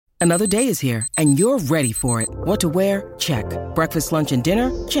Another day is here, and you're ready for it. What to wear? Check. Breakfast, lunch, and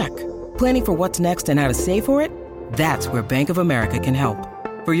dinner? Check. Planning for what's next and how to save for it? That's where Bank of America can help.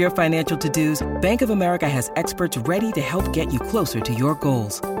 For your financial to-dos, Bank of America has experts ready to help get you closer to your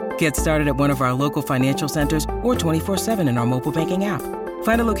goals. Get started at one of our local financial centers or 24/7 in our mobile banking app.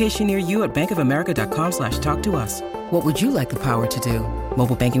 Find a location near you at bankofamerica.com/talktous. What would you like the power to do?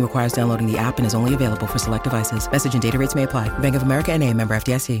 Mobile banking requires downloading the app and is only available for select devices. Message and data rates may apply. Bank of America N.A., member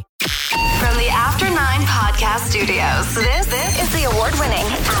FDIC. From the After 9 podcast studios, this is the award-winning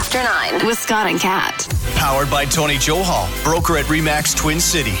After 9 with Scott and Kat. Powered by Tony Johal, broker at RE/MAX Twin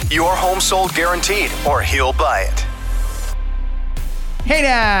City. Your home sold guaranteed, or he'll buy it. Hey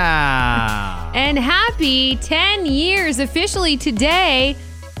now! And happy 10 years officially today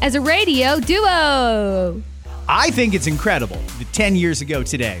as a radio duo. I think it's incredible that 10 years ago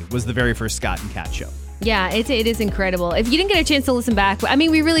today was the very first Scott and Kat show. Yeah, it is incredible. If you didn't get a chance to listen back, I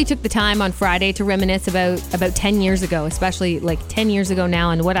mean, we really took the time on Friday to reminisce about 10 years ago, especially like 10 years ago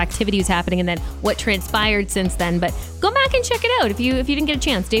now, and what activity was happening and then what transpired since then. But go back and check it out if you didn't get a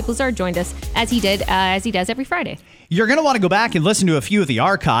chance. Dave Lazard joined us as he does every Friday. You're going to want to go back and listen to a few of the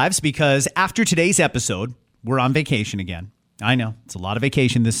archives because after today's episode, we're on vacation again. I know, it's a lot of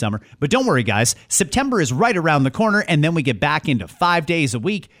vacation this summer. But don't worry, guys. September is right around the corner, and then we get back into 5 days a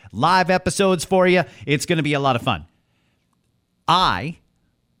week, live episodes for you. It's going to be a lot of fun. I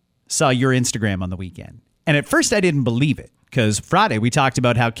saw your Instagram on the weekend, and at first I didn't believe it, because Friday we talked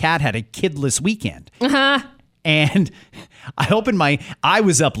about how Kat had a kidless weekend. And I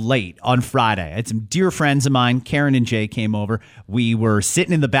was up late on Friday. I had some dear friends of mine, Karen and Jay, came over. We were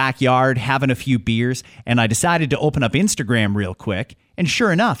sitting in the backyard having a few beers, and I decided to open up Instagram real quick. And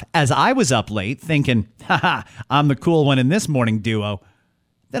sure enough, as I was up late thinking, I'm the cool one in this morning duo,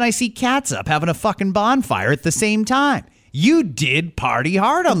 then I see Kat's up having a fucking bonfire at the same time. You did party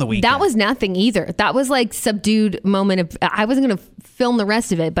hard on the weekend. That was nothing either. That was like subdued moment of, I wasn't going to film the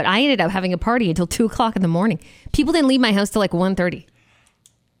rest of it, but I ended up having a party until 2:00 in the morning. People didn't leave my house till like 1:30.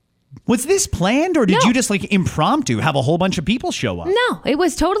 Was this planned, or did you just like impromptu have a whole bunch of people show up? No, it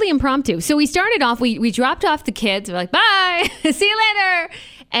was totally impromptu. So we started off, we dropped off the kids. We're like, bye, see you later.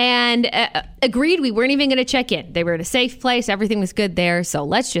 And agreed we weren't even going to check in. They were at a safe place. Everything was good there. So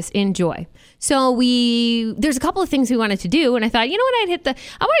let's just enjoy. So there's a couple of things we wanted to do. And I thought, you know what,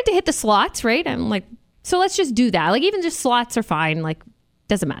 I wanted to hit the slots, right? I'm like, so let's just do that. Like even just slots are fine. Like,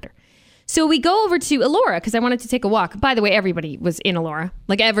 doesn't matter. So we go over to Elora because I wanted to take a walk. By the way, everybody was in Elora.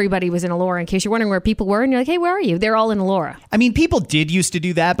 Like everybody was in Elora in case you're wondering where people were. And you're like, hey, where are you? They're all in Elora. I mean, people did used to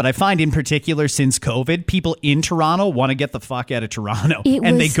do that, but I find in particular since COVID, people in Toronto want to get the fuck out of Toronto.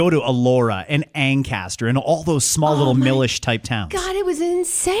 They go to Elora and Ancaster and all those small little millish type towns. God, it was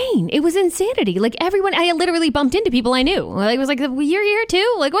insane. It was insanity. Like everyone, I literally bumped into people I knew. Like, it was like, you're here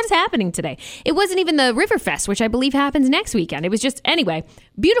too? Like, what is happening today? It wasn't even the Riverfest, which I believe happens next weekend. It was just, anyway,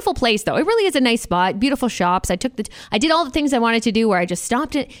 beautiful place though. It really is a nice spot, beautiful shops. I did all the things I wanted to do where I just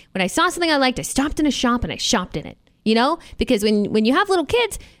stopped it. When I saw something I liked, I stopped in a shop and I shopped in it, you know, because when you have little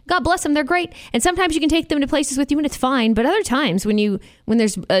kids, God bless them, they're great. And sometimes you can take them to places with you and it's fine. But other times when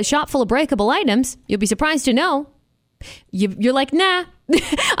there's a shop full of breakable items, you'll be surprised to know you're like, nah,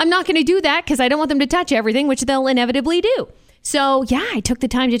 I'm not going to do that because I don't want them to touch everything, which they'll inevitably do. So yeah, I took the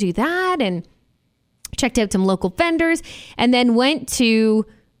time to do that and checked out some local vendors and then went to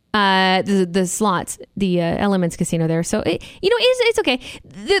the slots, the Elements Casino there. So it's okay.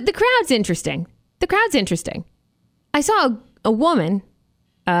 The crowd's interesting. I saw a woman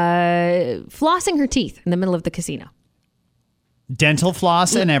flossing her teeth in the middle of the casino. Dental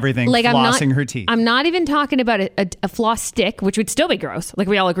floss and everything, like flossing her teeth. I'm not even talking about a floss stick, which would still be gross. Like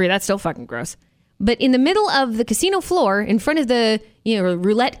we all agree, that's still fucking gross. But in the middle of the casino floor, in front of the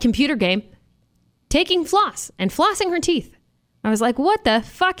roulette computer game, taking floss and flossing her teeth. I was like, what the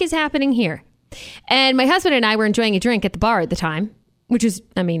fuck is happening here? And my husband and I were enjoying a drink at the bar at the time, which is,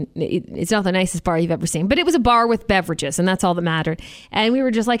 I mean, it's not the nicest bar you've ever seen, but it was a bar with beverages and that's all that mattered. And we were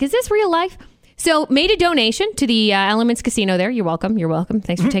just like, is this real life? So made a donation to the Elements Casino there. You're welcome.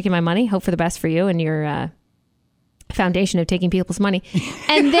 Thanks for taking my money. Hope for the best for you and your foundation of taking people's money.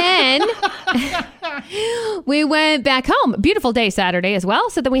 And then we went back home. Beautiful day Saturday as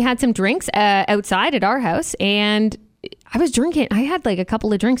well. So then we had some drinks outside at our house and I was drinking. I had like a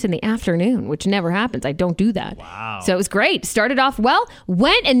couple of drinks in the afternoon, which never happens. I don't do that. Wow. So it was great. Started off well,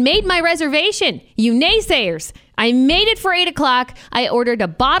 went and made my reservation. You naysayers. I made it for 8:00. I ordered a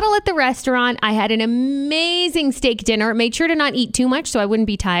bottle at the restaurant. I had an amazing steak dinner. Made sure to not eat too much so I wouldn't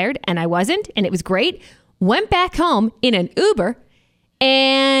be tired. And I wasn't. And it was great. Went back home in an Uber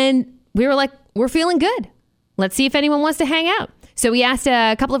and we were like, we're feeling good. Let's see if anyone wants to hang out. So we asked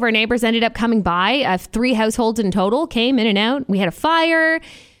a couple of our neighbors, ended up coming by. 3 households in total came in and out. We had a fire.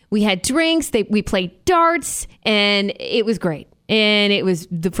 We had drinks. We played darts, and it was great. And it was,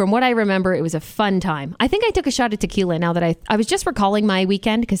 from what I remember, it was a fun time. I think I took a shot at tequila now that I was just recalling my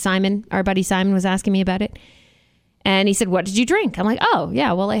weekend because Simon, our buddy Simon, was asking me about it. And he said, what did you drink? I'm like, oh,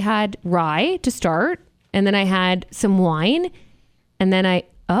 yeah, well, I had rye to start, and then I had some wine, and then I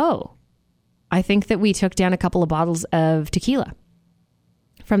think that we took down a couple of bottles of tequila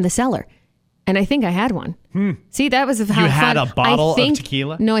from the cellar. And I think I had one. See, that was how You had fun. a bottle of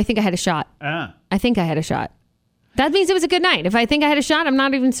tequila? No, I think I had a shot. I think I had a shot. That means it was a good night. If I think I had a shot, I'm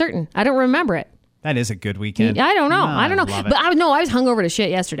not even certain. I don't remember it. That is a good weekend. I don't know. No, I don't know. love it. But I was hungover to shit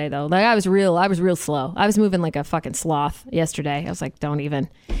yesterday though. Like I was real slow. I was moving like a fucking sloth yesterday. I was like, don't even.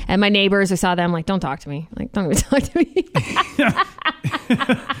 And my neighbors, I saw them like, don't talk to me. Like, don't even talk to me.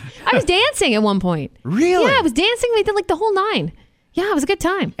 I was dancing at one point. Really? Yeah, I was dancing. We did like the whole 9. Yeah, it was a good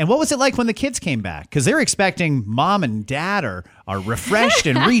time. And what was it like when the kids came back? Because they're expecting mom and dad are refreshed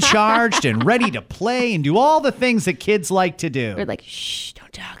and recharged and ready to play and do all the things that kids like to do. We're like, shh,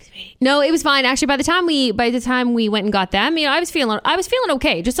 don't talk to me. No, it was fine. Actually, by the time we went and got them, I was feeling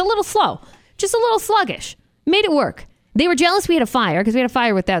okay. Just a little slow, just a little sluggish. Made it work. They were jealous we had a fire because we had a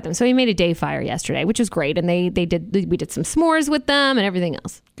fire without them. So we made a day fire yesterday, which was great. And we did some s'mores with them and everything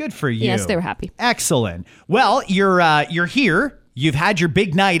else. Good for you. Yes, they were happy. Excellent. Well, you're here. You've had your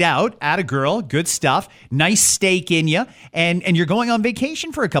big night out. Atta girl. Good stuff. Nice steak in you. And you're going on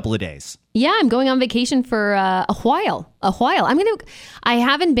vacation for a couple of days. Yeah, I'm going on vacation for a while. I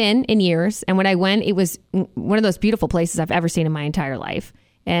haven't been in years. And when I went, it was one of those beautiful places I've ever seen in my entire life.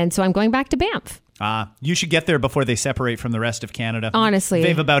 And so I'm going back to Banff. You should get there before they separate from the rest of Canada. Honestly.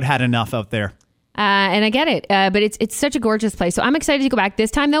 They've about had enough out there. And I get it. But it's such a gorgeous place. So I'm excited to go back this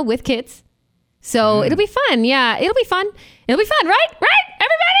time, though, with kids. So it'll be fun. Yeah, it'll be fun. It'll be fun, right? Right,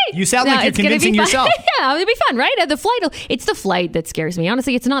 everybody? You sound like you're convincing yourself. Yeah, it'll be fun, right? It's the flight that scares me.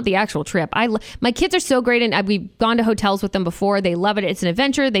 Honestly, it's not the actual trip. My kids are so great, and we've gone to hotels with them before. They love it. It's an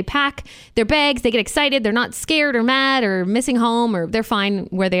adventure. They pack their bags. They get excited. They're not scared or mad or missing home, or they're fine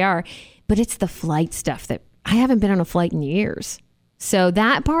where they are. But it's the flight stuff that I haven't been on a flight in years. So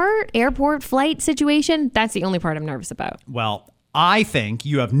that part, airport flight situation, that's the only part I'm nervous about. Well, I think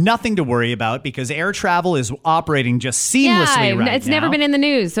you have nothing to worry about because air travel is operating just seamlessly right now. It's never been in the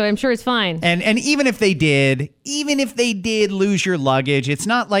news, so I'm sure it's fine. And even if they did lose your luggage, it's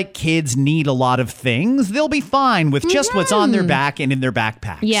not like kids need a lot of things. They'll be fine with just what's on their back and in their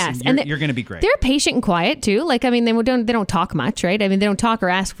backpacks. Yes, and you're going to be great. They're patient and quiet too. Like, I mean, they don't talk much, right? I mean, they don't talk or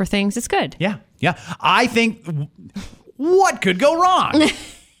ask for things. It's good. Yeah. I think what could go wrong?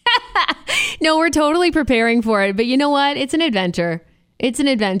 No, we're totally preparing for it. But you know what? It's an adventure.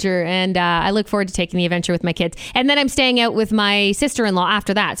 And I look forward to taking the adventure with my kids. And then I'm staying out with my sister-in-law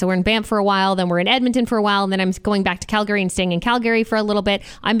after that. So we're in Banff for a while, then we're in Edmonton for a while, and then I'm going back to Calgary and staying in Calgary for a little bit.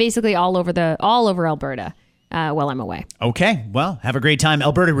 I'm basically all over Alberta while I'm away. Okay. Well, have a great time.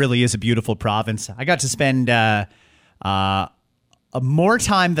 Alberta really is a beautiful province. I got to spend more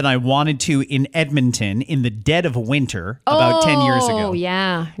time than I wanted to in Edmonton in the dead of winter about 10 years ago. Oh,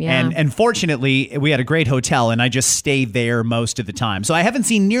 yeah. And fortunately, we had a great hotel, and I just stayed there most of the time. So I haven't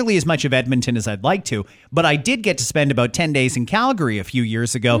seen nearly as much of Edmonton as I'd like to, but I did get to spend about 10 days in Calgary a few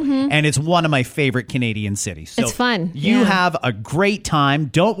years ago, and it's one of my favorite Canadian cities. So it's fun. You have a great time.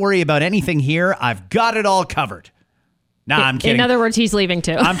 Don't worry about anything here. I've got it all covered. Nah, I'm kidding. In other words, he's leaving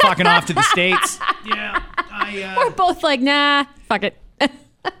too. I'm fucking off to the States. Yeah. We're both like, nah, fuck it.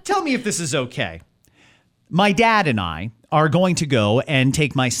 Tell me if this is okay. My dad and I are going to go and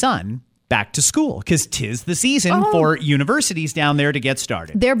take my son back to school because 'tis the season for universities down there to get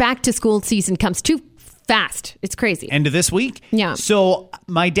started. Their back to school season comes too fast. It's crazy. End of this week? Yeah. So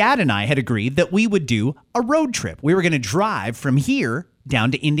my dad and I had agreed that we would do a road trip. We were going to drive from here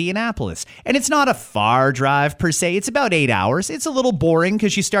down to Indianapolis. And it's not a far drive per se. It's about 8 hours. It's a little boring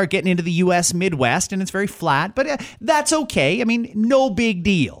because you start getting into the U.S. Midwest and it's very flat, but that's okay. I mean, no big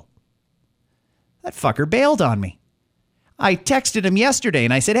deal. That fucker bailed on me. I texted him yesterday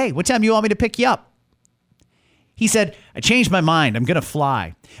and I said, hey, what time do you want me to pick you up? He said, I changed my mind. I'm going to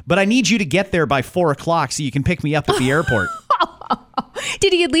fly, but I need you to get there by 4 o'clock so you can pick me up at the airport.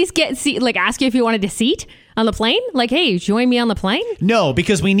 Did he at least ask you if you wanted a seat on the plane? Like, hey, join me on the plane? No,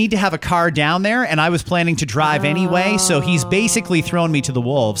 because we need to have a car down there, and I was planning to drive anyway, so he's basically thrown me to the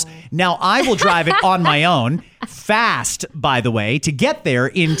wolves. Now, I will drive it on my own, fast, by the way, to get there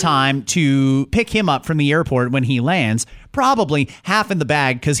in time to pick him up from the airport when he lands, probably half in the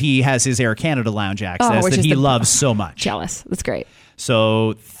bag because he has his Air Canada lounge access that he loves so much. Jealous. That's great.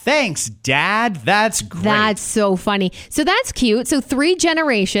 So thanks, Dad. That's great. That's so funny. So that's cute. So 3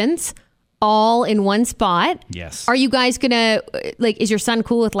 generations all in one spot. Yes. Are you guys gonna is your son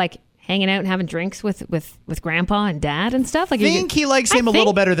cool with hanging out and having drinks with Grandpa and Dad and stuff? I think he likes him a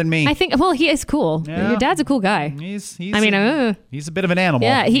little better than me. I think. Well, he is cool. Yeah. Your dad's a cool guy. He's a bit of an animal.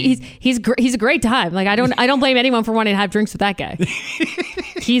 Yeah, he's a great time. I don't blame anyone for wanting to have drinks with that guy.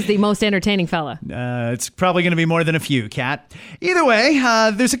 He's the most entertaining fella. It's probably going to be more than a few, Kat. Either way,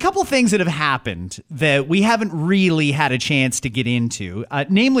 there's a couple things that have happened that we haven't really had a chance to get into,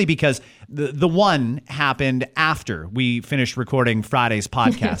 namely because the one happened after we finished recording Friday's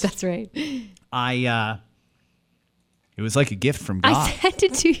podcast. That's right. It was like a gift from God. I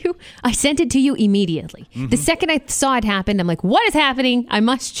sent it to you immediately. Mm-hmm. The second I saw it happen, I'm like, what is happening? I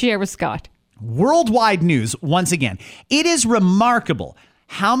must share with Scott. Worldwide news, once again. It is remarkable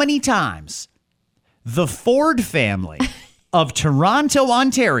how many times the Ford family of Toronto,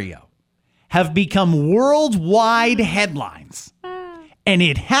 Ontario have become worldwide headlines. And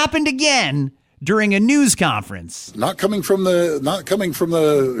it happened again during a news conference. Not coming from the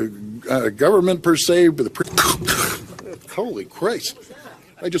government per se, but holy Christ!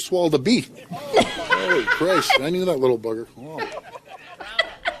 I just swallowed a bee. Holy Christ! I knew that little bugger. Oh.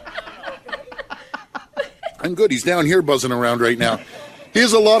 I'm good. He's down here buzzing around right now. He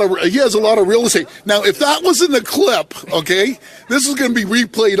has a lot of real estate. Now, if that was in the clip, okay, this is going to be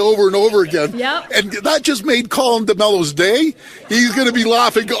replayed over and over again. Yep. And that just made Colin DeMello's day. He's going to be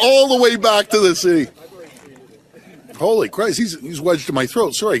laughing all the way back to the city. Holy Christ, he's wedged in my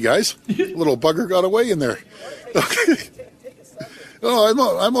throat. Sorry, guys. Little bugger got away in there. Okay.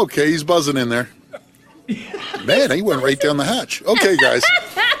 Oh, I'm okay. He's buzzing in there. Man, he went right down the hatch. Okay, guys.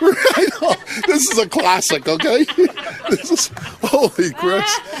 I know. This is a classic, okay? Holy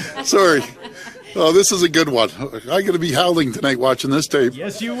Christ. Sorry. Oh, this is a good one. I'm going to be howling tonight watching this tape.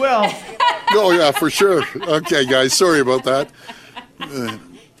 Yes, you will. Oh, yeah, for sure. Okay, guys, sorry about that.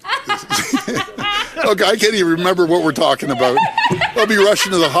 Okay, I can't even remember what we're talking about. I'll be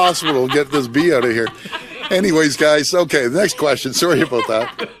rushing to the hospital to get this bee out of here. Anyways, guys, okay, the next question. Sorry about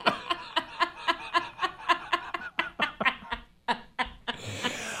that.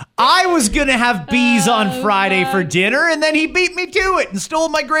 I was going to have bees on Friday for dinner, and then he beat me to it and stole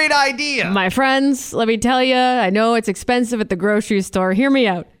my great idea. My friends, let me tell you, I know it's expensive at the grocery store. Hear me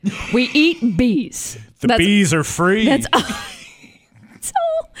out. We eat bees. Bees are free.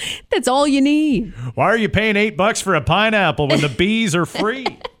 That's all you need. Why are you paying $8 for a pineapple when the bees are free?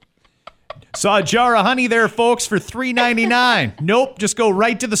 Saw a jar of honey there, folks, for $3.99. Nope, just go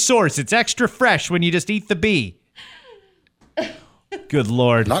right to the source. It's extra fresh when you just eat the bee. Good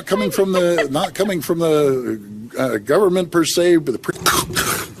Lord. Not coming from the government per se, but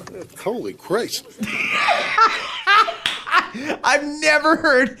holy Christ. I've never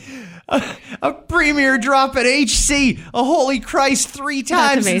heard a premier drop an HC, a holy Christ, 3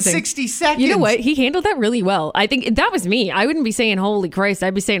 times in 60 seconds. You know what? He handled that really well. I think that was me. I wouldn't be saying holy Christ.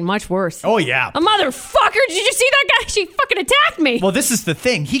 I'd be saying much worse. Oh, yeah. A motherfucker. Did you see that guy? She fucking attacked me. Well, this is the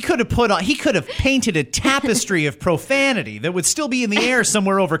thing. He could have painted a tapestry of profanity that would still be in the air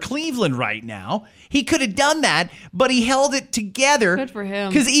somewhere over Cleveland right now. He could have done that, but he held it together. Good for him.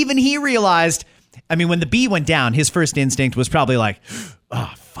 Because even he realized, I mean, when the bee went down, his first instinct was probably like,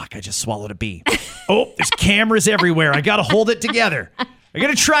 oh, fuck, I just swallowed a bee. Oh, there's cameras everywhere. I got to hold it together. I got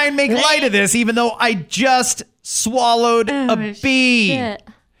to try and make light of this, even though I just swallowed a bee. Shit.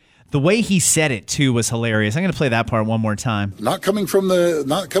 The way he said it, too, was hilarious. I'm going to play that part one more time. Not coming from the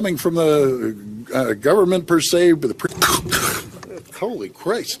government per se, but holy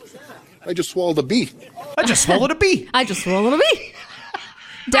Christ. I just swallowed a bee. I just swallowed a bee.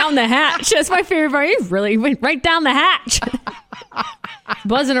 Down the hatch. That's my favorite part. He really went right down the hatch.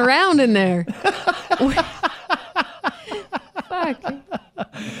 Buzzing around in there. Fuck.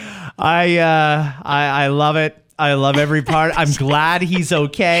 I love it. I love every part. I'm glad he's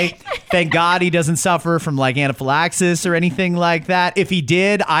okay. Thank God he doesn't suffer from like anaphylaxis or anything like that. If he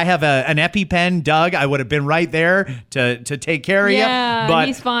did, I have an EpiPen, Doug. I would have been right there to take care of you. Yeah, but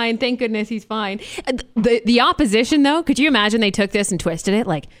he's fine. Thank goodness he's fine. The opposition, though, could you imagine they took this and twisted it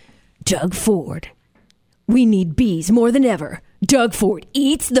like, Doug Ford, we need bees more than ever. Doug Ford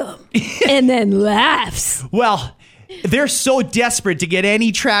eats them and then laughs. Well, they're so desperate to get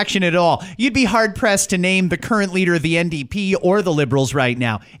any traction at all. You'd be hard-pressed to name the current leader of the NDP or the Liberals right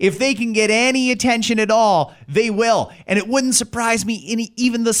now. If they can get any attention at all, they will. And it wouldn't surprise me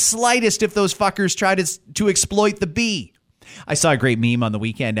even the slightest if those fuckers try to exploit the bee. I saw a great meme on the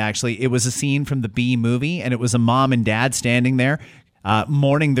weekend, actually. It was a scene from the Bee movie, and it was a mom and dad standing there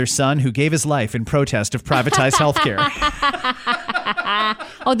mourning their son who gave his life in protest of privatized healthcare.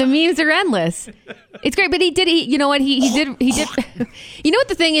 Oh, the memes are endless. It's great, but he did. You know what? He did. You know what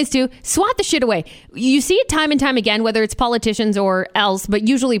the thing is too? Swat the shit away. You see it time and time again, whether it's politicians or else, but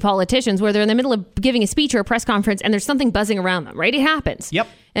usually politicians, where they're in the middle of giving a speech or a press conference and there's something buzzing around them. Right? It happens. Yep.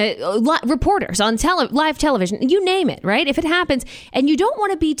 Reporters on live television, you name it. Right? If it happens, and you don't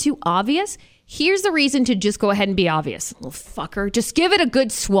want to be too obvious. Here's the reason to just go ahead and be obvious. Little fucker. Just give it a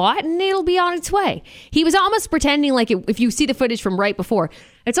good swat and it'll be on its way. He was almost pretending like if you see the footage from right before,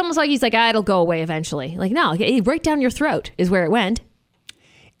 it's almost like he's like, it'll go away eventually. Like, no, right down your throat is where it went.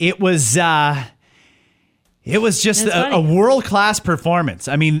 It was just a world-class performance.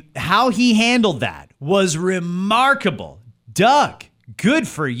 I mean, how he handled that was remarkable. Doug, good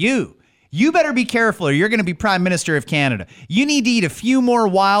for you. You better be careful or you're going to be Prime Minister of Canada. You need to eat a few more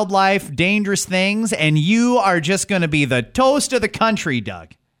wildlife, dangerous things, and you are just going to be the toast of the country,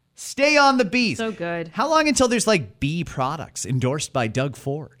 Doug. Stay on the bees. So good. How long until there's like bee products endorsed by Doug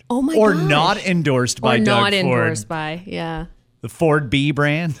Ford? Oh my Or gosh. not endorsed by Doug Ford. Or not endorsed by, yeah. The Ford bee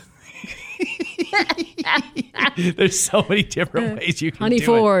brand. There's so many different ways you can Honey do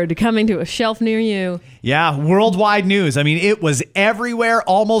Ford coming to a shelf near you. Yeah, worldwide news. I mean, it was everywhere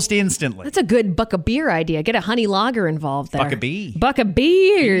almost instantly. That's a good buck of beer idea. Get a honey lager involved there. Buck of bee. Buck of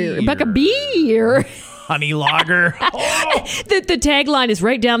beer. Buck of beer. Honey lager. Oh. The tagline is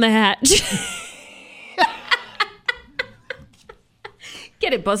right down the hatch.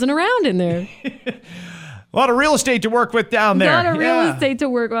 Get it buzzing around in there. A lot of real estate to work with down there. Not a real estate to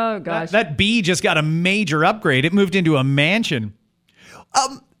work. Oh, gosh. That bee just got a major upgrade. It moved into a mansion.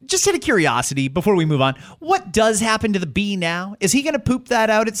 Just out of curiosity, before we move on, what does happen to the bee now? Is he going to poop that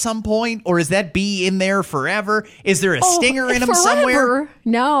out at some point? Or is that bee in there forever? Is there a stinger in him forever. somewhere?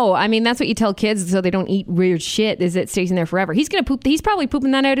 No. I mean, that's what you tell kids so they don't eat weird shit, is it stays in there forever. He's going to poop. He's probably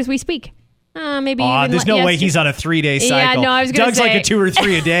pooping that out as we speak. Maybe. There's no way he's on a 3-day cycle. Yeah, no, I was going to say. Doug's like a 2 or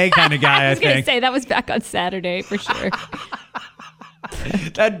 3 a day kind of guy, I was going to think. say, that was back on Saturday for sure.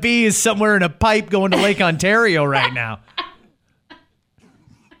 That bee is somewhere in a pipe going to Lake Ontario right now.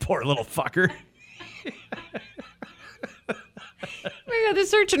 Poor little fucker. We got the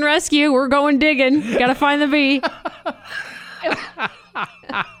search and rescue. We're going digging. Got to find the bee.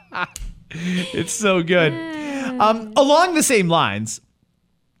 It's so good. Along the same lines,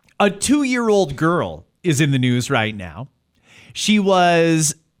 a 2-year-old girl is in the news right now. She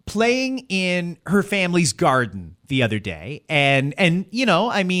was playing in her family's garden the other day. And you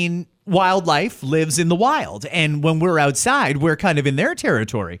know, I mean, wildlife lives in the wild. And when we're outside, we're kind of in their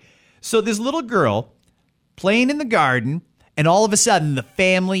territory. So this little girl playing in the garden, and all of a sudden the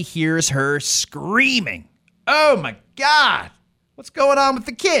family hears her screaming. Oh my God, what's going on with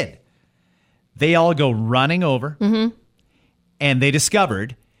the kid? They all go running over, and they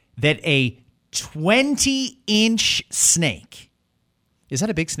discovered that a 20-inch snake. Is that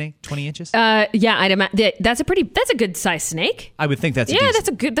a big snake? 20 inches? Yeah, I'd imagine that's a good sized snake. I would think that's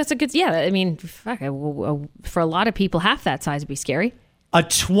that's a good. Yeah, I mean, fuck, for a lot of people, half that size would be scary. A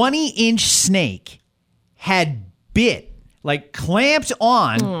 20-inch snake had clamped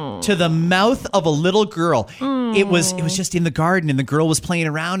on to the mouth of a little girl. It was just in the garden, and the girl was playing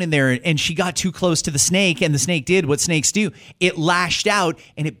around in there, and she got too close to the snake, and the snake did what snakes do. It lashed out,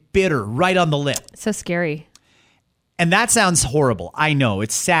 and it bit her right on the lip. So scary. And that sounds horrible. I know,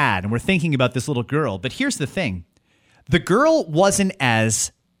 it's sad, and we're thinking about this little girl. But here's the thing. The girl wasn't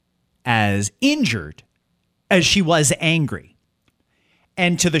as injured as she was angry.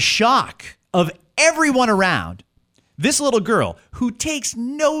 And to the shock of everyone around, this little girl, who takes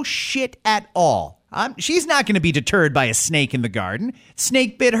no shit at all, she's not going to be deterred by a snake in the garden.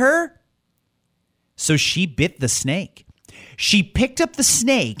 Snake bit her. So she bit the snake. She picked up the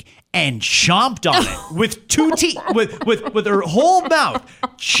snake and chomped on it with 2 teeth, with her whole mouth,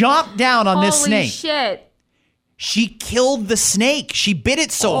 chomped down on this snake. Holy shit. She killed the snake. She bit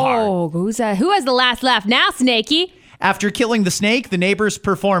it so hard. Oh, who's that? Who has the last laugh now, Snakey? After killing the snake, the neighbors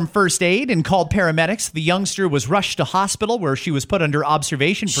performed first aid and called paramedics. The youngster was rushed to hospital where she was put under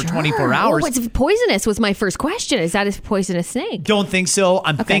observation for 24 hours. Oh, it's poisonous was my first question. Is that a poisonous snake? Don't think so.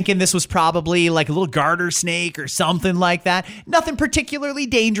 I'm thinking this was probably like a little garter snake or something like that. Nothing particularly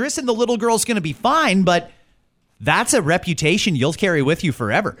dangerous, and the little girl's going to be fine, but that's a reputation you'll carry with you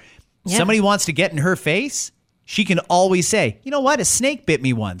forever. Yeah. Somebody wants to get in her face, she can always say, you know what? A snake bit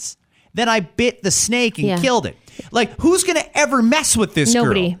me once. Then I bit the snake and killed it. Like, who's going to ever mess with this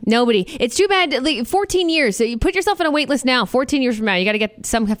girl? Nobody. It's too bad. 14 years. So you put yourself on a wait list now. 14 years from now, you got to get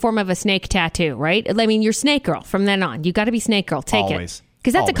some form of a snake tattoo, right? I mean, you're Snake Girl from then on. You got to be Snake Girl. Take it.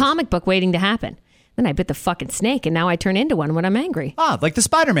 Because that's a comic book waiting to happen. Then I bit the fucking snake, and now I turn into one when I'm angry. Like the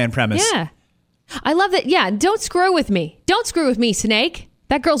Spider-Man premise. Yeah. I love that. Yeah, don't screw with me. Don't screw with me, Snake.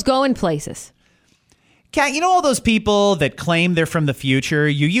 That girl's going places. Kat, you know all those people that claim they're from the future?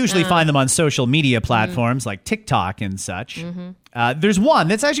 You usually find them on social media platforms like TikTok and such. There's one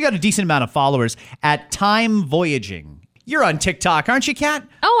that's actually got a decent amount of followers at Time Voyaging. You're on TikTok, aren't you, Kat?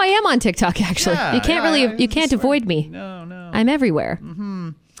 Oh, I am on TikTok, actually. Yeah, You can't avoid me. No. I'm everywhere.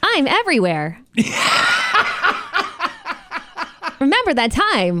 I'm everywhere. Remember that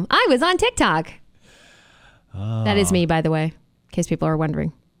time I was on TikTok? That is me, by the way, in case people are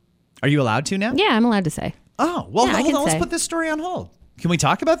wondering. Are you allowed to now? Yeah, I'm allowed to say. Oh, well, Yeah, I hold can on. Let's say. put this story on hold. Can we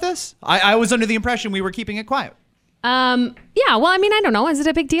talk about this? I was under the impression we were keeping it quiet. Yeah, well, I mean, I don't know. Is it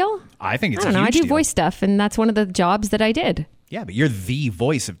a big deal? I think it's I don't a know. huge I do deal. voice stuff, and that's one of the jobs that I did. Yeah, but you're the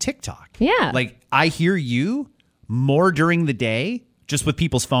voice of TikTok. Yeah. Like, I hear you more during the day, just with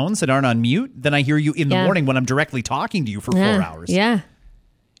people's phones that aren't on mute, than I hear you in the Yeah. morning when I'm directly talking to you for 4 hours. Yeah.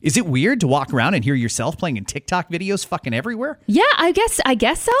 Is it weird to walk around and hear yourself playing in TikTok videos fucking everywhere? Yeah, I guess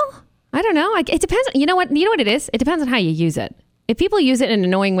so. I don't know. It depends. You know what it is? It depends on how you use it. If people use it in an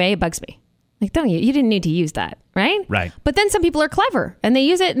annoying way, it bugs me. Like, don't you didn't need to use that, right? Right. But then some people are clever and they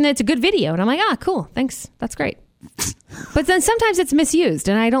use it and it's a good video. And I'm like, cool. Thanks. That's great. But then sometimes it's misused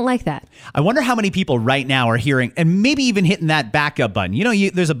and I don't like that. I wonder how many people right now are hearing and maybe even hitting that backup button. You know,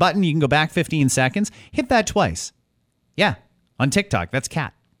 there's a button you can go back 15 seconds. Hit that twice. Yeah, on TikTok. That's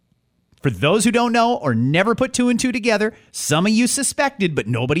Kat. For those who don't know or never put two and two together, some of you suspected, but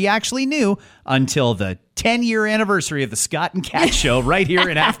nobody actually knew until the 10-year anniversary of the Scott and Kat show right here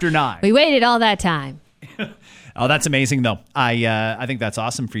in After 9. We waited all that time. Oh, that's amazing, though. I think that's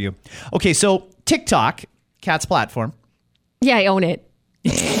awesome for you. Okay, so TikTok, Kat's platform. Yeah, I own it.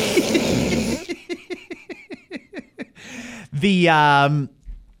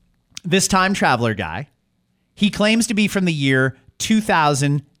 This time traveler guy, he claims to be from the year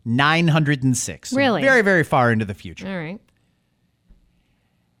 2906. Really? Very, very far into the future. All right.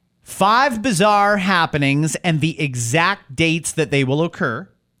 5 bizarre happenings and the exact dates that they will occur,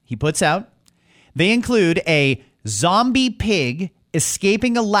 he puts out. They include a zombie pig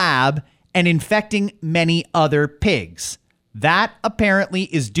escaping a lab and infecting many other pigs. That apparently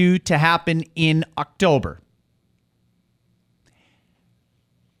is due to happen in October.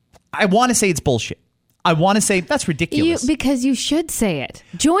 I want to say it's bullshit. I want to say that's ridiculous. Because you should say it.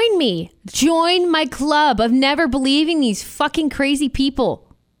 Join me. Join my club of never believing these fucking crazy people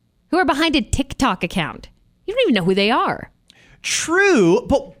who are behind a TikTok account. You don't even know who they are. True,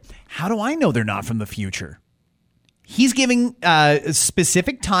 but how do I know they're not from the future? He's giving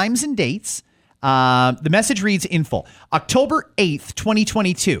specific times and dates. The message reads in full. October 8th,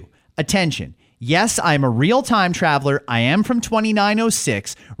 2022. Attention. Yes, I'm a real time traveler. I am from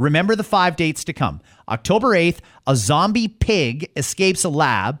 2906. Remember the 5 dates to come. October 8th, a zombie pig escapes a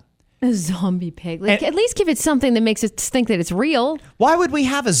lab. A zombie pig. Like, at least give it something that makes it think that it's real. Why would we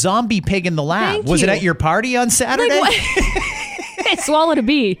have a zombie pig in the lab? Thank Was it you. at your party on Saturday? Like, I swallowed a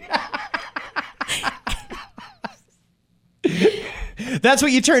bee. That's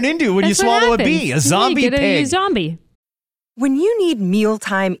what you turn into when you That's what swallow a happens. bee, a zombie You get pig. a zombie. When you need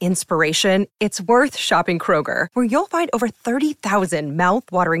mealtime inspiration, it's worth shopping Kroger, where you'll find over 30,000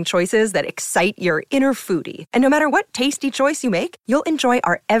 mouth-watering choices that excite your inner foodie. And no matter what tasty choice you make, you'll enjoy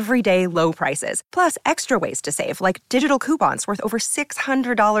our everyday low prices, plus extra ways to save, like digital coupons worth over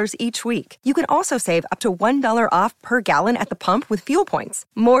 $600 each week. You can also save up to $1 off per gallon at the pump with fuel points.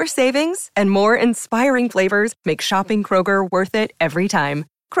 More savings and more inspiring flavors make shopping Kroger worth it every time.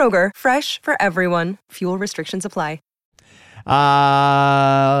 Kroger, fresh for everyone. Fuel restrictions apply.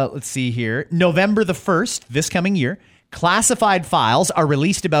 Let's see here. November the 1st, this coming year, classified files are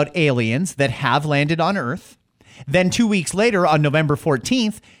released about aliens that have landed on Earth. Then 2 weeks later, on November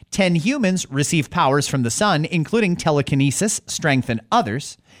 14th, 10 humans receive powers from the sun, including telekinesis, strength, and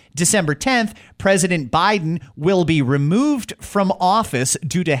others. December 10th, President Biden will be removed from office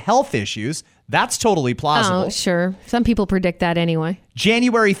due to health issues. That's totally plausible. Oh, sure. Some people predict that anyway.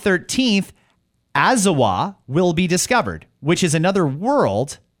 January 13th, Azawa will be discovered, which is another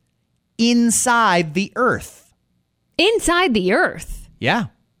world inside the Earth. Inside the Earth. Yeah.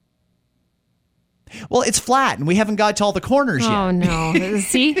 Well, it's flat and we haven't got to all the corners yet. Oh, no.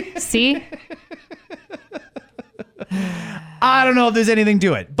 See? I don't know if there's anything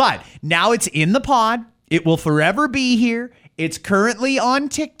to it, but now it's in the pod. It will forever be here. It's currently on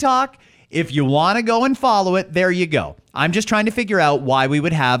TikTok. If you want to go and follow it, there you go. I'm just trying to figure out why we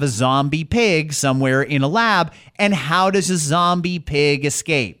would have a zombie pig somewhere in a lab, and how does a zombie pig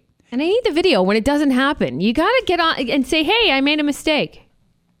escape? And I need the video when it doesn't happen. You got to get on and say, hey, I made a mistake.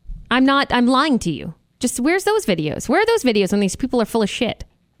 I'm lying to you. Just where's those videos? Where are those videos when these people are full of shit?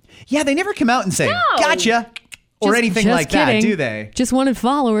 Yeah, they never come out and say, gotcha, or anything just like kidding. that, do they? Just wanted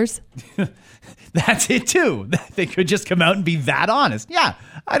followers. That's it, too. They could just come out and be that honest. Yeah,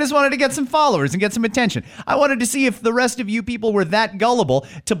 I just wanted to get some followers and get some attention. I wanted to see if the rest of you people were that gullible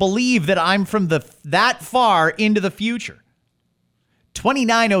to believe that I'm from that far into the future.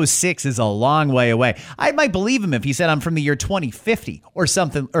 2906 is a long way away. I might believe him if he said I'm from the year 2050 or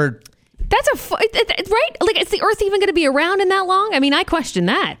something, or... That's right? Like, is the Earth even going to be around in that long? I mean, I question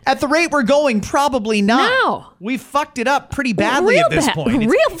that. At the rate we're going, probably not. No. We fucked it up pretty badly at this point.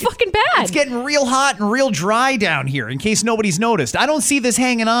 Real fucking bad. It's getting real hot and real dry down here, in case nobody's noticed. I don't see this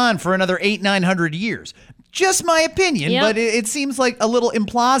hanging on for another 800-900 years. Just my opinion, but it seems like a little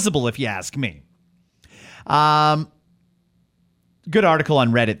implausible if you ask me. Good article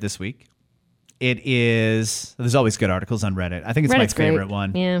on Reddit this week. There's always good articles on Reddit. I think it's Reddit's my favorite great.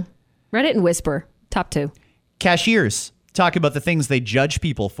 one. Yeah. Reddit and Whisper, top 2. Cashiers talk about the things they judge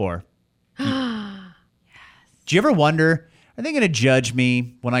people for. Yes. Do you ever wonder, are they going to judge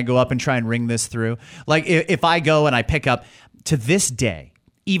me when I go up and try and ring this through? Like if I go and I pick up, to this day,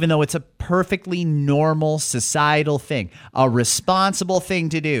 even though it's a perfectly normal societal thing, a responsible thing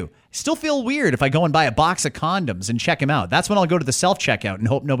to do, I still feel weird if I go and buy a box of condoms and check them out. That's when I'll go to the self-checkout and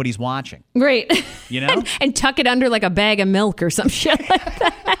hope nobody's watching. Right. You know? and tuck it under like a bag of milk or some shit like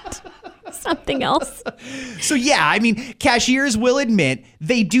that. Something else. So yeah, I mean, cashiers will admit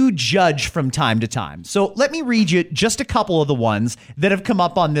they do judge from time to time. So let me read you just a couple of the ones that have come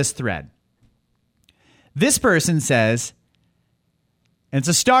up on this thread. This person says, and it's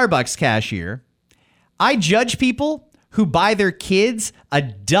a Starbucks cashier, I judge people who buy their kids a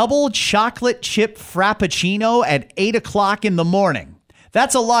double chocolate chip frappuccino at 8 o'clock in the morning.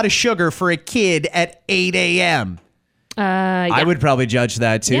 That's a lot of sugar for a kid at 8 a.m. Yeah. I would probably judge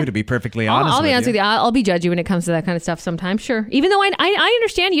that too, to be perfectly honest. I'll be honest with you. I'll be judgy when it comes to that kind of stuff sometimes, sure. Even though I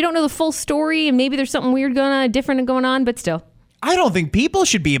understand you don't know the full story and maybe there's something weird going on, different going on, but still. I don't think people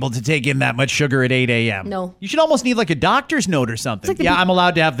should be able to take in that much sugar at 8 a.m. No. You should almost need like a doctor's note or something. Like I'm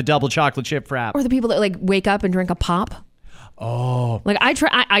allowed to have the double chocolate chip frap. Or the people that like wake up and drink a pop. Oh. Like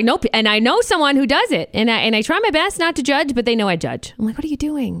I know someone who does it, and I try my best not to judge, but they know I judge. I'm like, what are you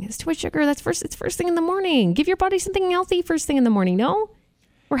doing? It's too much sugar. It's first thing in the morning. Give your body something healthy first thing in the morning. No?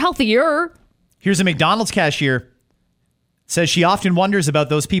 We're healthier. Here's a McDonald's cashier. Says she often wonders about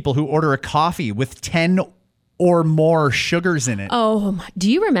those people who order a coffee with 10 or more sugars in it. Oh,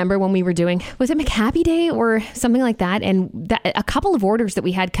 do you remember when we were doing, was it McHappy Day or something like that? And a couple of orders that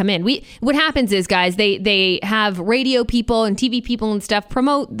we had come in. What happens is, guys, they have radio people and TV people and stuff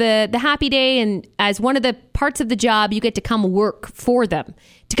promote the Happy Day, and as one of the parts of the job, you get to come work for them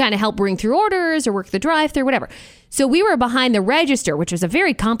to kind of help bring through orders or work the drive-through, whatever. So we were behind the register, which was a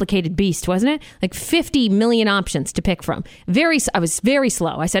very complicated beast, wasn't it? Like 50 million options to pick from. I was very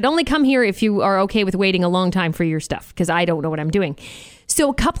slow. I said, only come here if you are okay with waiting a long time for your stuff, because I don't know what I'm doing. So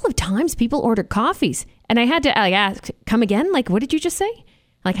a couple of times people ordered coffees, and I had to ask, come again? Like, what did you just say?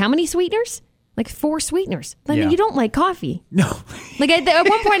 Like, how many sweeteners? Like 4 sweeteners. I mean, you don't like coffee. No. Like at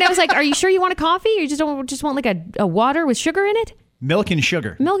one point I was like, are you sure you want a coffee? Or you just want like a water with sugar in it? Milk and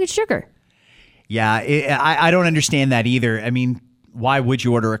sugar. Milk and sugar. Yeah, I don't understand that either. I mean, why would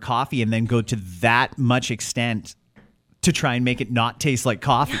you order a coffee and then go to that much extent to try and make it not taste like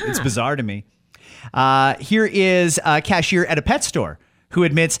coffee? Yeah. It's bizarre to me. Here is a cashier at a pet store who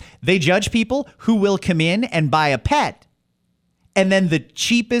admits they judge people who will come in and buy a pet and then the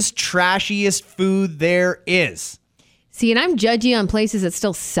cheapest, trashiest food there is. See, and I'm judgy on places that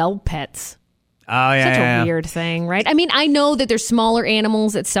still sell pets. Oh, yeah. Such a weird thing, right? I mean, I know that there's smaller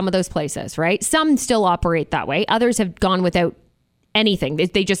animals at some of those places, right? Some still operate that way. Others have gone without anything.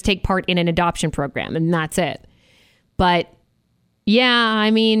 They just take part in an adoption program, and that's it. But yeah,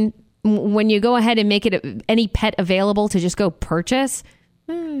 I mean, when you go ahead and make it any pet available to just go purchase,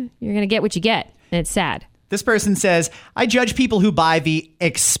 you're going to get what you get, and it's sad. This person says, I judge people who buy the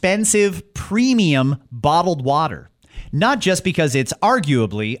expensive premium bottled water. Not just because it's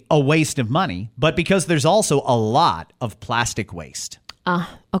arguably a waste of money, but because there's also a lot of plastic waste.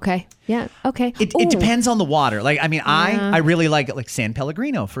 Okay. Yeah. Okay. It depends on the water. Like, I mean, I really like San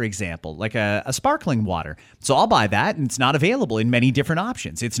Pellegrino, for example, like a sparkling water. So I'll buy that, and it's not available in many different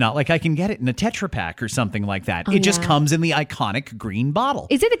options. It's not like I can get it in a Tetra Pak or something like that. It just comes in the iconic green bottle.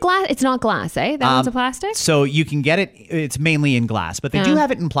 Is it a glass? It's not glass, eh? That one's a plastic? So you can get it. It's mainly in glass, but they do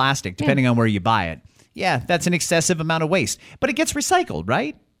have it in plastic, depending on where you buy it. Yeah, that's an excessive amount of waste. But it gets recycled,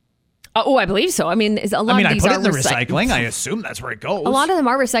 right? Oh, I believe so. I mean, a lot of these I put are it in the recycling. I assume that's where it goes. A lot of them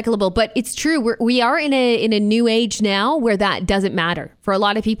are recyclable, but it's true. We are in a new age now where that doesn't matter. For a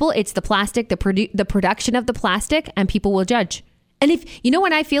lot of people, it's the plastic, the production of the plastic, and people will judge. And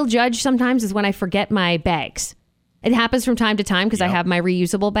when I feel judged sometimes is when I forget my bags. It happens from time to time because I have my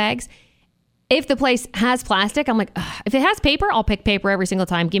reusable bags. If the place has plastic, I'm like, ugh. If it has paper, I'll pick paper every single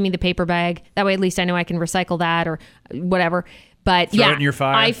time. Give me the paper bag. That way, at least I know I can recycle that or whatever. But throw it in your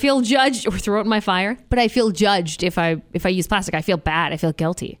fire. I feel judged, or throw it in my fire. But I feel judged if I use plastic. I feel bad. I feel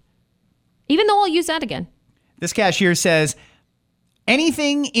guilty. Even though I'll use that again. This cashier says,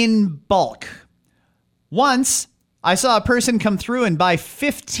 anything in bulk. Once, I saw a person come through and buy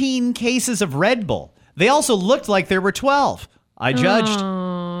 15 cases of Red Bull. They also looked like there were 12. I judged.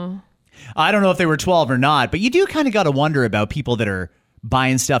 I don't know if they were 12 or not, but you do kind of got to wonder about people that are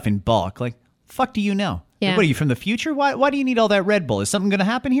buying stuff in bulk. Like, fuck do you know? Yeah. What are you, from the future? Why do you need all that Red Bull? Is something going to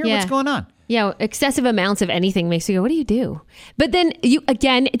happen here? Yeah. What's going on? Yeah, excessive amounts of anything makes you go, what do you do? But then,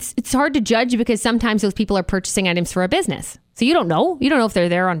 it's hard to judge because sometimes those people are purchasing items for a business. So you don't know. You don't know if they're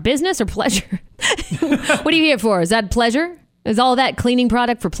there on business or pleasure. What are you here for? Is that pleasure? Is all that cleaning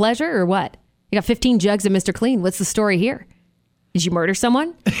product for pleasure or what? You got 15 jugs of Mr. Clean. What's the story here? Did you murder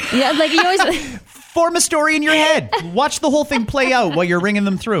someone? Yeah, like you always form a story in your head. Watch the whole thing play out while you're ringing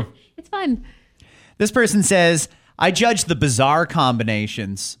them through. It's fun. This person says, I judge the bizarre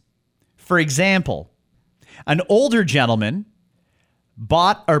combinations. For example, an older gentleman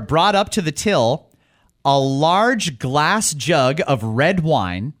brought up to the till a large glass jug of red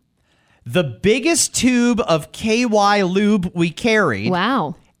wine, the biggest tube of KY lube we carried.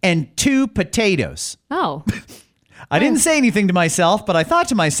 Wow. And 2 potatoes. Oh. I didn't say anything to myself, but I thought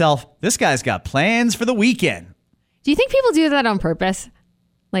to myself, this guy's got plans for the weekend. Do you think people do that on purpose?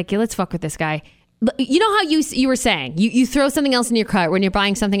 Like, let's fuck with this guy. You know how you were saying, you throw something else in your cart when you're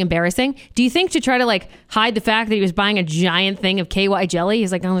buying something embarrassing? Do you think to try to like hide the fact that he was buying a giant thing of KY jelly,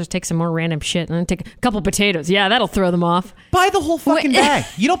 he's like, I'll just take some more random shit and then take a couple potatoes. Yeah, that'll throw them off. Buy the whole fucking bag.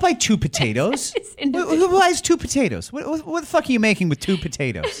 You don't buy 2 potatoes. Who buys 2 potatoes? What the fuck are you making with 2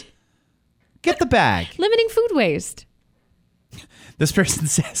 potatoes? Get the bag. Limiting food waste. This person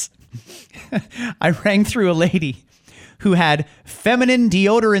says, I rang through a lady who had feminine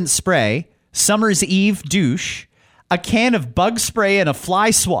deodorant spray, Summer's Eve douche, a can of bug spray, and a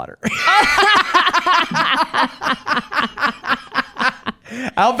fly swatter.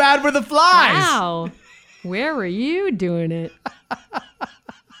 How bad were the flies? Wow. Where were you doing it?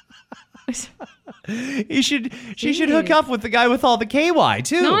 She should hook up with the guy with all the KY,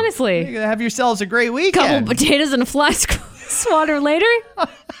 too. Honestly. You're gonna have yourselves a great weekend. Couple potatoes and a fly swatter later.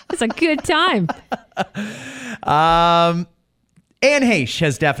 It's a good time. Anne Heche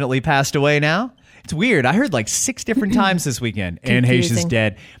has definitely passed away now. It's weird. I heard like 6 different times this weekend. Anne Heche is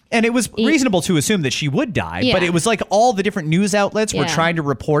dead. And it was reasonable to assume that she would die, but it was like all the different news outlets were trying to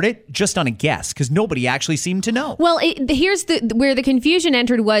report it just on a guess because nobody actually seemed to know. Well, here's where the confusion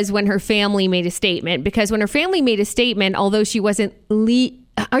entered was when her family made a statement, because when her family made a statement, although she wasn't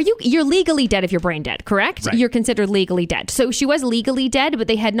you're legally dead if you're brain dead, correct? Right. You're considered legally dead. So she was legally dead, but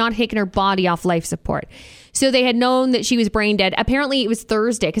they had not taken her body off life support. So they had known that she was brain dead. Apparently it was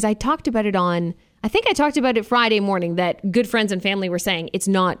Thursday because I talked about it I think I talked about it Friday morning that good friends and family were saying it's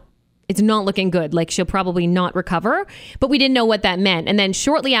not looking good. Like she'll probably not recover, but we didn't know what that meant. And then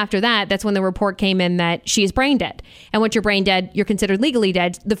shortly after that, that's when the report came in that she is brain dead. And once you're brain dead, you're considered legally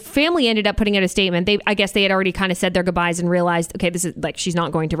dead. The family ended up putting out a statement. I guess they had already kind of said their goodbyes and realized, okay, this is like, she's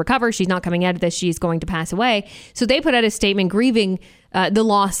not going to recover. She's not coming out of this. She's going to pass away. So they put out a statement grieving the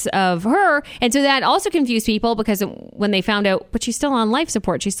loss of her. And so that also confused people because when they found out, but she's still on life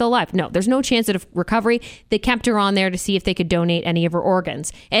support, she's still alive. No, there's no chance of recovery. They kept her on there to see if they could donate any of her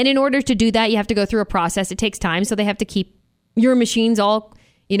organs. And in order to do that, you have to go through a process. It takes time. So they have to keep your machines all,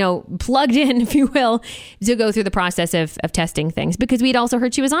 plugged in, if you will, to go through the process of testing things. Because we'd also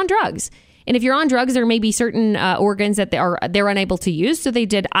heard she was on drugs. And if you're on drugs, there may be certain organs that they're unable to use. So they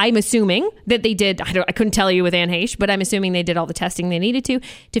did, I'm assuming that they did, I couldn't tell you with Anne Heche, but I'm assuming they did all the testing they needed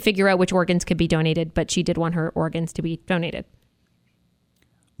to figure out which organs could be donated. But she did want her organs to be donated.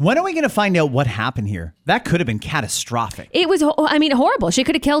 When are we going to find out what happened here? That could have been catastrophic. It was, horrible. She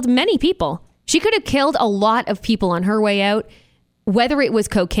could have killed many people. She could have killed a lot of people on her way out. Whether it was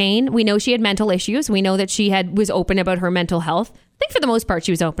cocaine, we know she had mental issues. We know that she was open about her mental health. I think for the most part,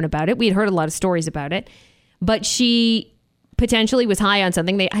 she was open about it. We had heard a lot of stories about it. But she potentially was high on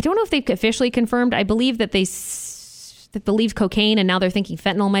something. I don't know if they've officially confirmed. I believe that they believed cocaine, and now they're thinking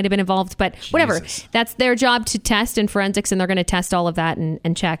fentanyl might have been involved. But whatever. That's their job to test in forensics, and they're going to test all of that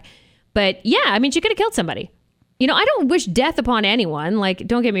and check. But yeah, she could have killed somebody. I don't wish death upon anyone. Like,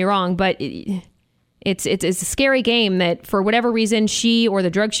 don't get me wrong, but it's a scary game that for whatever reason she or the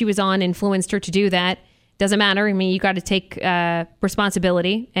drug she was on influenced her to do that. Doesn't matter. You got to take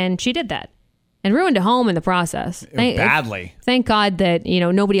responsibility, and she did that. and ruined a home in the process. Badly. Thank God that,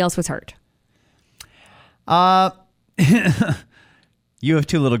 nobody else was hurt. You have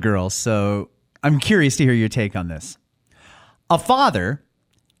 2 little girls, so I'm curious to hear your take on this. A father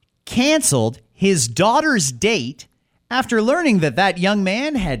canceled his daughter's date after learning that young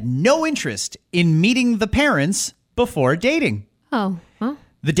man had no interest in meeting the parents before dating. Oh, well.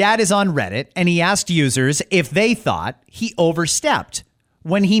 The dad is on Reddit, and he asked users if they thought he overstepped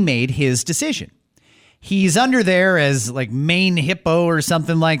when he made his decision. He's under there as like Maine Hippo or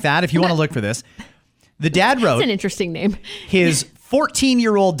something like that, if you want to look for this. The dad wrote, That's an interesting name. His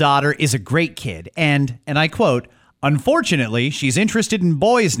 14-year-old daughter is a great kid, and I quote, unfortunately, she's interested in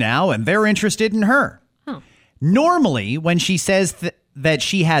boys now, and they're interested in her. Oh. Normally, when she says that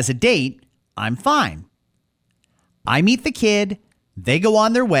she has a date, I'm fine. I meet the kid, they go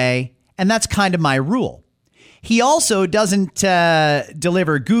on their way, and that's kind of my rule. He also doesn't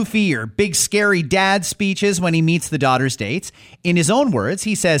deliver goofy or big scary dad speeches when he meets the daughter's dates. In his own words,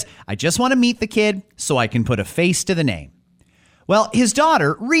 he says, I just want to meet the kid so I can put a face to the name. Well, his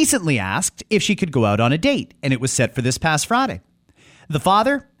daughter recently asked if she could go out on a date, and it was set for this past Friday. The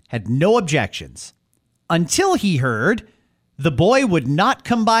father had no objections until he heard the boy would not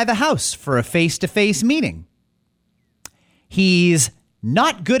come by the house for a face-to-face meeting. He's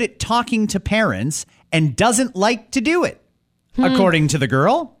not good at talking to parents and doesn't like to do it, according to the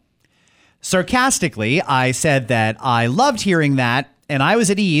girl. Sarcastically, I said that I loved hearing that, and I was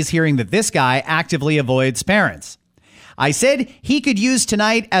at ease hearing that this guy actively avoids parents. I said he could use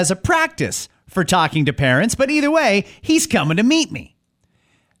tonight as a practice for talking to parents, but either way, he's coming to meet me.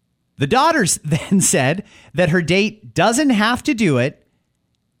 The daughter then said that her date doesn't have to do it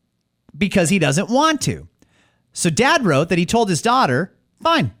because he doesn't want to. So dad wrote that he told his daughter,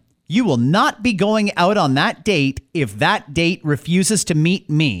 fine, you will not be going out on that date if that date refuses to meet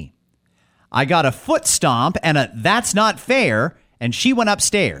me. I got a foot stomp and a that's not fair, and she went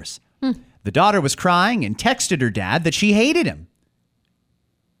upstairs. The daughter was crying and texted her dad that she hated him.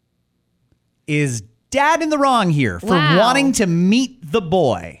 Is dad in the wrong here for wanting to meet the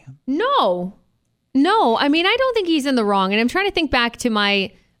boy? No. I mean, I don't think he's in the wrong. And I'm trying to think back to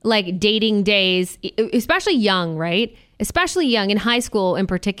my dating days, especially young, right? Especially young in high school in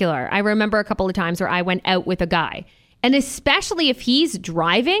particular. I remember a couple of times where I went out with a guy. And especially if he's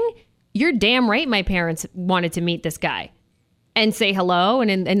driving, you're damn right my parents wanted to meet this guy and say hello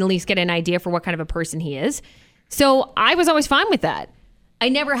and at least get an idea for what kind of a person he is. So I was always fine with that. I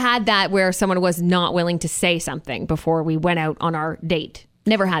never had that where someone was not willing to say something before we went out on our date.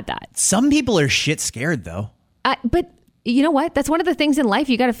 Never had that. Some people are shit scared, though. But you know what? That's one of the things in life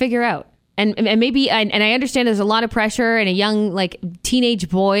you got to figure out. And maybe, and I understand there's a lot of pressure, and a young, teenage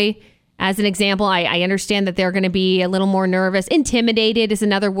boy, as an example, I understand that they're going to be a little more nervous. Intimidated is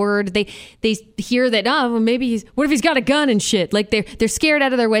another word. They hear that, maybe what if he's got a gun and shit? They're scared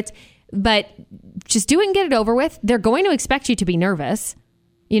out of their wits. But just do it and get it over with. They're going to expect you to be nervous.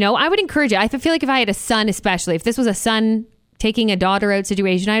 I would encourage it. I feel like if I had a son, especially, if this was a son taking a daughter out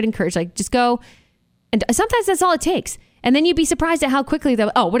situation, I would encourage, just go. And sometimes that's all it takes. And then you'd be surprised at how quickly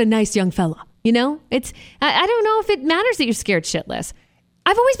what a nice young fella. It's, I don't know if it matters that you're scared shitless.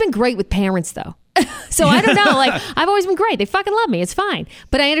 I've always been great with parents, though. So I don't know. I've always been great. They fucking love me. It's fine.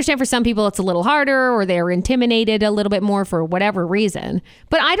 But I understand for some people it's a little harder, or they're intimidated a little bit more for whatever reason.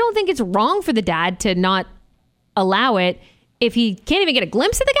 But I don't think it's wrong for the dad to not allow it if he can't even get a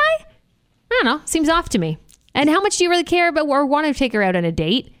glimpse of the guy. I don't know. Seems off to me. And how much do you really care about or want to take her out on a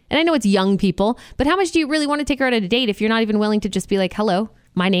date? And I know it's young people, but how much do you really want to take her out on a date if you're not even willing to just be like, hello,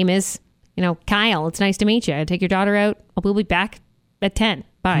 my name is, Kyle. It's nice to meet you. I take your daughter out. We'll be back at 10.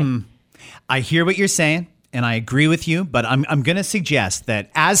 Bye. I hear what you're saying, and I agree with you, but I'm going to suggest that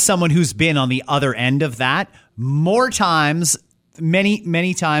as someone who's been on the other end of that more times,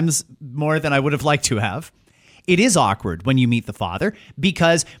 many times more than I would have liked to have, it is awkward when you meet the father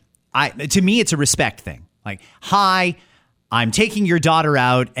because to me, it's a respect thing. Hi, I'm taking your daughter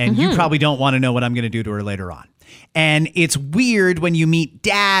out, and you probably don't want to know what I'm going to do to her later on. And it's weird when you meet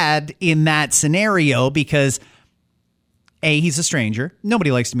dad in that scenario because he's a stranger.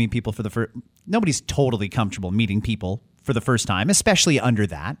 Nobody likes to meet people for the first. Nobody's totally comfortable meeting people for the first time, especially under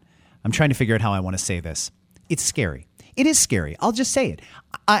that. I'm trying to figure out how I want to say this. It's scary. It is scary. I'll just say it.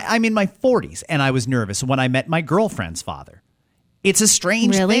 I'm in my 40s, and I was nervous when I met my girlfriend's father. It's a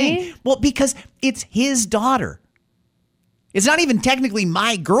strange thing. Well, because it's his daughter. It's not even technically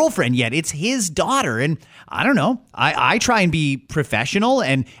my girlfriend yet. It's his daughter. And I don't know. I try and be professional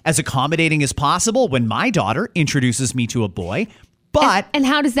and as accommodating as possible when my daughter introduces me to a boy. But and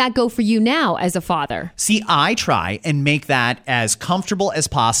how does that go for you now as a father? see, I try and make that as comfortable as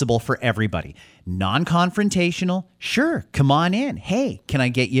possible for everybody. Non-confrontational. Sure, come on in. Hey, can I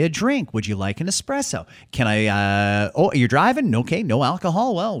get you a drink? Would you like an espresso? Can I, you're driving? Okay, no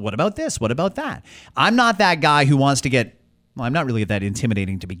alcohol. Well, what about this? What about that? I'm not that guy who wants to get, well, I'm not really that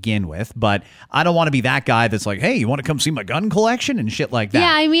intimidating to begin with, but I don't want to be that guy that's like, hey, you want to come see my gun collection and shit like that.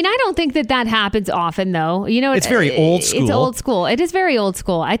 Yeah, I mean, I don't think that happens often, though. You know, It's very old school. It's old school. It is very old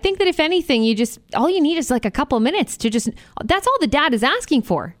school. I think that if anything, all you need is like a couple of minutes to that's all the dad is asking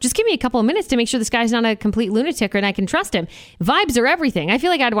for. Just give me a couple of minutes to make sure this guy's not a complete lunatic and I can trust him. Vibes are everything. I feel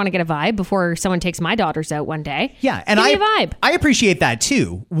like I'd want to get a vibe before someone takes my daughters out one day. Yeah, and give me a vibe. I appreciate that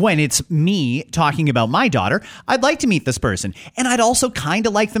too. When it's me talking about my daughter, I'd like to meet this person. And I'd also kind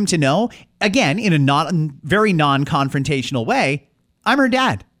of like them to know, again, in a very non-confrontational way, I'm her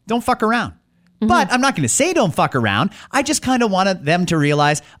dad. Don't fuck around. Mm-hmm. But I'm not going to say don't fuck around. I just kind of wanted them to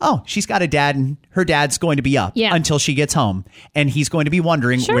realize, oh, she's got a dad and her dad's going to be up until she gets home. And he's going to be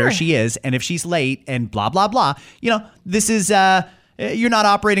wondering where she is and if she's late and blah, blah, blah. You know, this is... you're not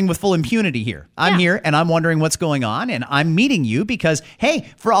operating with full impunity here. I'm here and I'm wondering what's going on and I'm meeting you because, hey,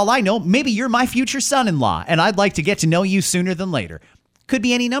 for all I know, maybe you're my future son-in-law and I'd like to get to know you sooner than later. Could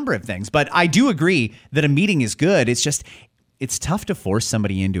be any number of things, but I do agree that a meeting is good. It's just, it's tough to force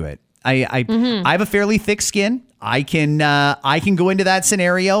somebody into it. I have a fairly thick skin. I can go into that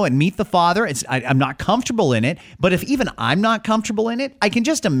scenario and meet the father. I'm not comfortable in it, but if even I'm not comfortable in it, I can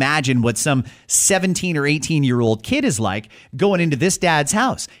just imagine what some 17 or 18-year-old kid is like going into this dad's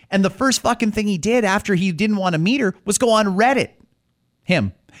house. And the first fucking thing he did after he didn't want to meet her was go on Reddit. He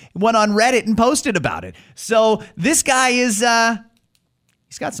went on Reddit and posted about it. So this guy is...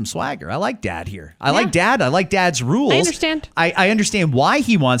 he's got some swagger. I like dad here. I like dad. I like dad's rules. I understand. I understand why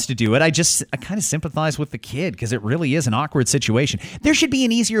he wants to do it. I kind of sympathize with the kid because it really is an awkward situation. There should be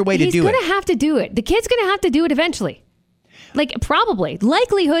an easier way to do it. He's going to have to do it. The kid's going to have to do it eventually. Like, probably.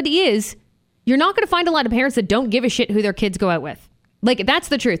 Likelihood is you're not going to find a lot of parents that don't give a shit who their kids go out with. Like, that's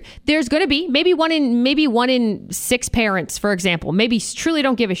the truth. There's going to be maybe one in 6 parents, for example, maybe truly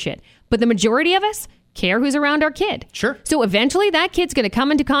don't give a shit. But the majority of us care who's around our kid. Sure. So eventually that kid's going to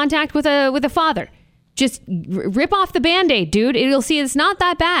come into contact with a father. Just rip off the Band-Aid, dude. You'll see it's not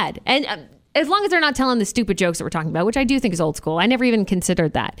that bad. And as long as they're not telling the stupid jokes that we're talking about, which I do think is old school. I never even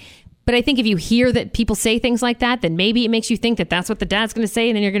considered that. But I think if you hear that people say things like that, then maybe it makes you think that that's what the dad's going to say,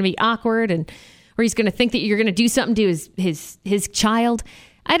 and then you're going to be awkward, or he's going to think that you're going to do something to his child.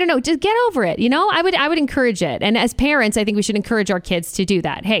 I don't know. Just get over it. You know, I would encourage it. And as parents, I think we should encourage our kids to do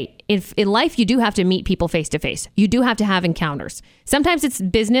that. Hey, if in life, you do have to meet people face to face. You do have to have encounters. Sometimes it's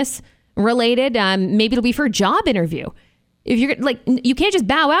business related. Maybe it'll be for a job interview. If you're like, you can't just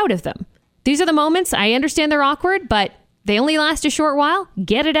bow out of them. These are the moments. I understand they're awkward, but they only last a short while.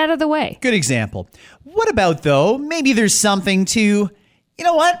 Get it out of the way. Good example. What about, though, maybe there's something to, you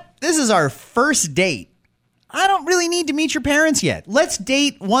know what? This is our first date. I don't really need to meet your parents yet. Let's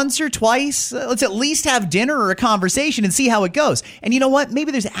date once or twice. Let's at least have dinner or a conversation and see how it goes. And you know what?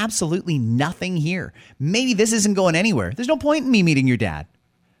 Maybe there's absolutely nothing here. Maybe this isn't going anywhere. There's no point in me meeting your dad.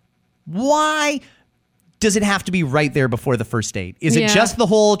 Why does it have to be right there before the first date? Is it just the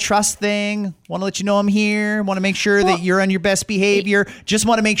whole trust thing? Want to let you know I'm here? Want to make sure that you're on your best behavior? Just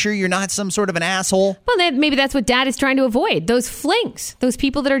want to make sure you're not some sort of an asshole? Well, then maybe that's what dad is trying to avoid. Those flings. Those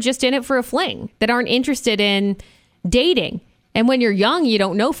people that are just in it for a fling. That aren't interested in dating. And when you're young, you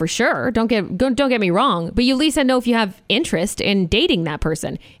don't know for sure. Don't get me wrong. But you at least know if you have interest in dating that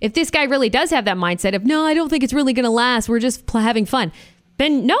person. If this guy really does have that mindset of, no, I don't think it's really going to last. We're just having fun.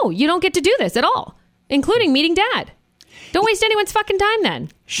 Then no, you don't get to do this at all. Including meeting dad. Don't waste anyone's fucking time then.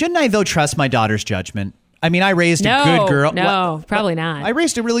 Shouldn't I, though, trust my daughter's judgment? I mean, I raised a good girl. No, probably not. I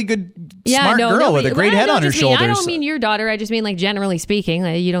raised a really good, smart girl with a great head on her shoulders. I don't mean your daughter. I just mean, like, generally speaking,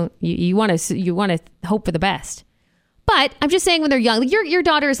 you want to hope for the best. But I'm just saying when they're young, like your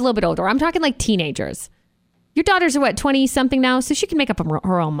daughter is a little bit older. I'm talking like teenagers. Your daughters are what, 20-something now? So she can make up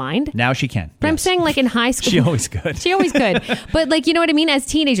her own mind. Now she can. But yes. I'm saying like in high school. She always could. She always could. But like, you know what I mean? As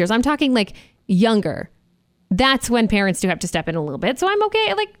teenagers, I'm talking like younger. That's when parents do have to step in a little bit. So I'm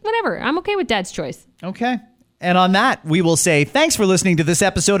okay. Like, whatever. I'm okay with dad's choice. Okay. And on that, we will say thanks for listening to this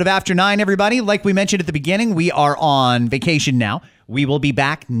episode of After 9, everybody. Like we mentioned at the beginning, we are on vacation now. We will be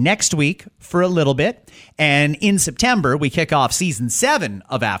back next week for a little bit. And in September, we kick off season 7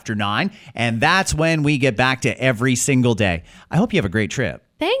 of After 9. And that's when we get back to every single day. I hope you have a great trip.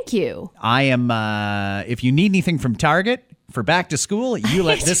 Thank you. I am, if you need anything from Target for back to school, you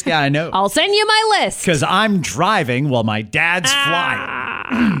let this guy know. I'll send you my list. Because I'm driving while my dad's flying.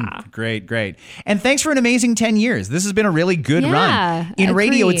 Great. And thanks for an amazing 10 years. This has been a really good run. In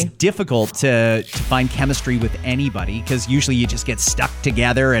radio, it's difficult to find chemistry with anybody because usually you just get stuck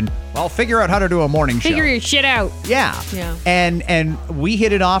together and, well, figure out how to do a morning show. Figure your shit out. Yeah. And we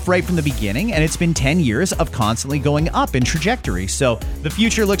hit it off right from the beginning, and it's been 10 years of constantly going up in trajectory. So the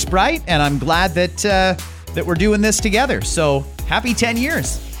future looks bright, and I'm glad that we're doing this together. So happy 10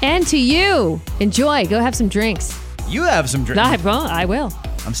 years. And to you, enjoy. Go have some drinks. You have some drinks. I will.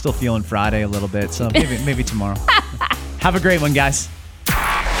 I'm still feeling Friday a little bit, so maybe tomorrow. Have a great one, guys.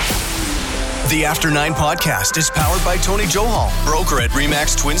 The After 9 podcast is powered by Tony Johal, broker at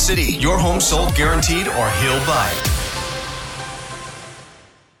RE/MAX Twin City. Your home sold guaranteed or he'll buy it.